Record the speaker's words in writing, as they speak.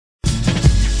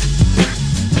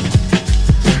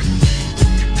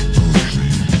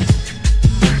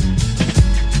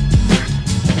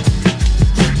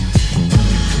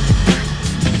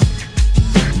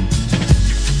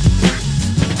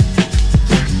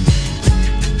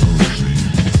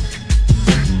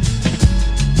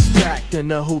In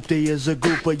the hoopty is a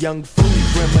group of young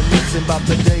fools reminiscing about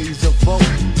the days of old.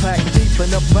 Packed deep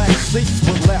in the back seats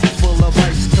with laps full of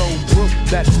ice cold brew.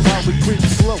 That's why we creep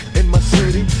slow in my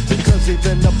city, because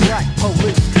even the black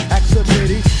police acts a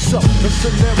pity. So the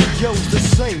scenario's the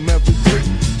same every week.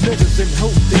 Niggas in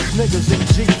hoopties, niggas in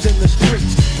jeeps in the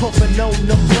streets, puffing on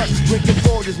the blunts, drinking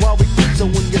 40s while we eat. So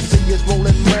when you see us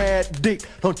rolling mad deep,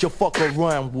 don't you fuck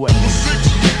around with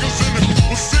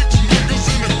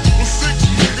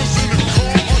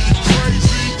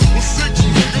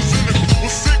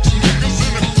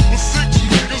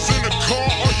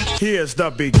Here's the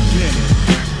beginning,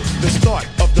 the start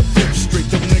of the 5th Street.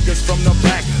 Them niggas from the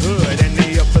back hood, and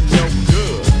they up for no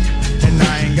good. And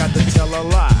I ain't got to tell a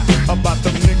lie about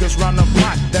them niggas round the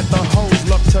block that the hoes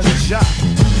love to shop.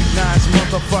 Now it's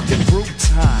motherfucking brute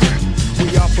time.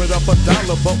 We offered up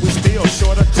 $1, but we still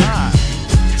short of time.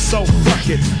 So fuck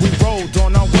it, we rolled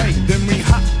on our way, then we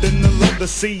hopped in the low to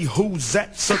see who's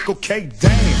at Circle K.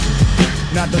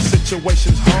 Damn, now the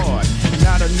situation's hard.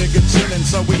 Now the nigga chillin',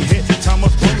 so we hit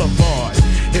Thomas Boulevard.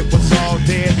 It was all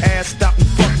dead ass, stopped and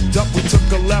fucked up. We took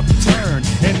a left turn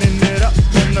and ended up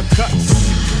in the cuts,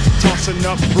 tossing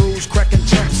up brews, cracking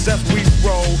jokes as we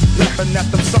roll, laughing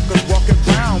at them suckers walking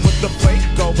round with the fake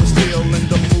go, but still in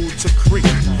the mood to creep.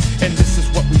 And this is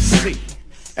what we see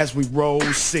as we roll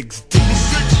 6 deep.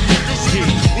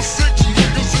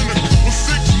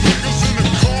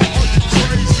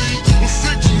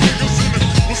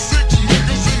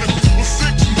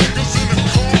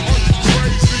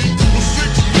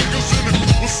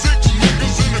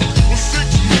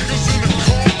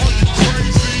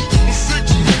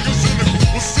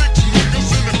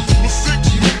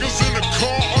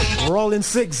 Rolling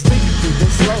 6 deep through the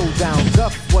slow down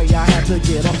duff way. I had to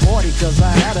get a 40 cause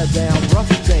I had a damn rough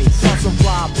day. Saw some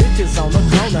fly bitches on the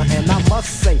corner and I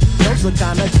must say, those are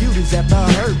kinda cuties at the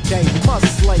hurricane. Must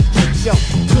slay the joke.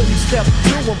 Couldn't step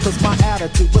to them cause my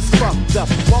attitude was fucked up.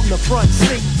 On the front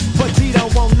seat, but he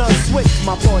don't want no switch.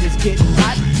 My party's getting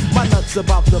hot, my nuts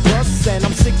about to bust, and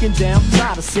I'm sick and damn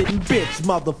tired of sitting bitch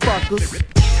motherfuckers.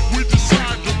 We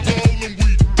decide to roll and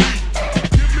we deep.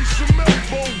 Give me some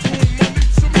elbow room, I need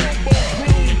some elbow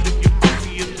room. Your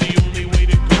pussy is the only way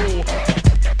to go.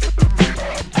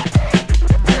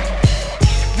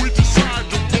 We decide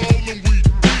to roll and we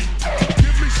deep.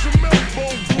 Give me some elbow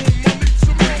room, I need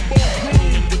some elbow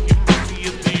room. Your pussy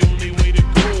is the only way to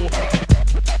go.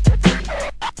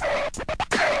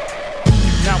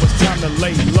 Now it's time to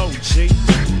lay low, G.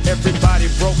 Everybody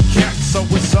broke camp, so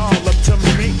it's all up to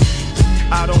me.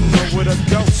 I don't know where to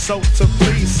go, so to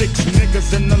please 6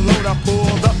 niggas in the load, I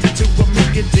pulled up to a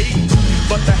Mickey D's.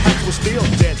 But the house was still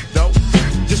dead though.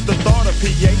 Just the thought of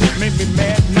PA made me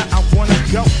mad, now I wanna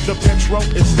go. The petrol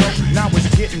is low, now it's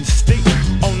getting steep.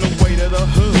 On the way to the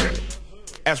hood,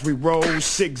 as we roll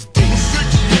 6 deep.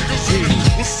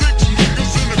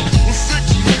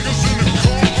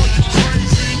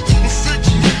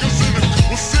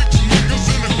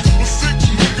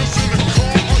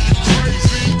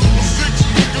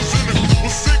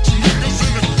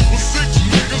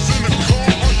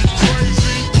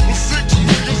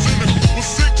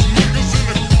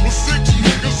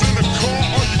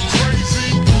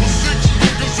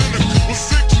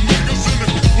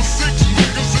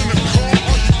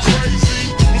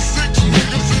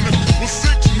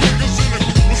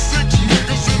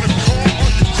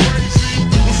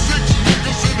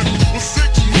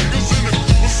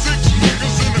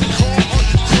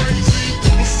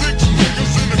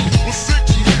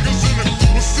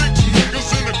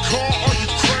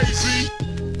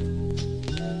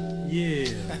 Yeah,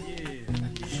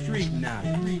 street now,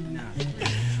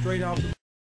 straight off the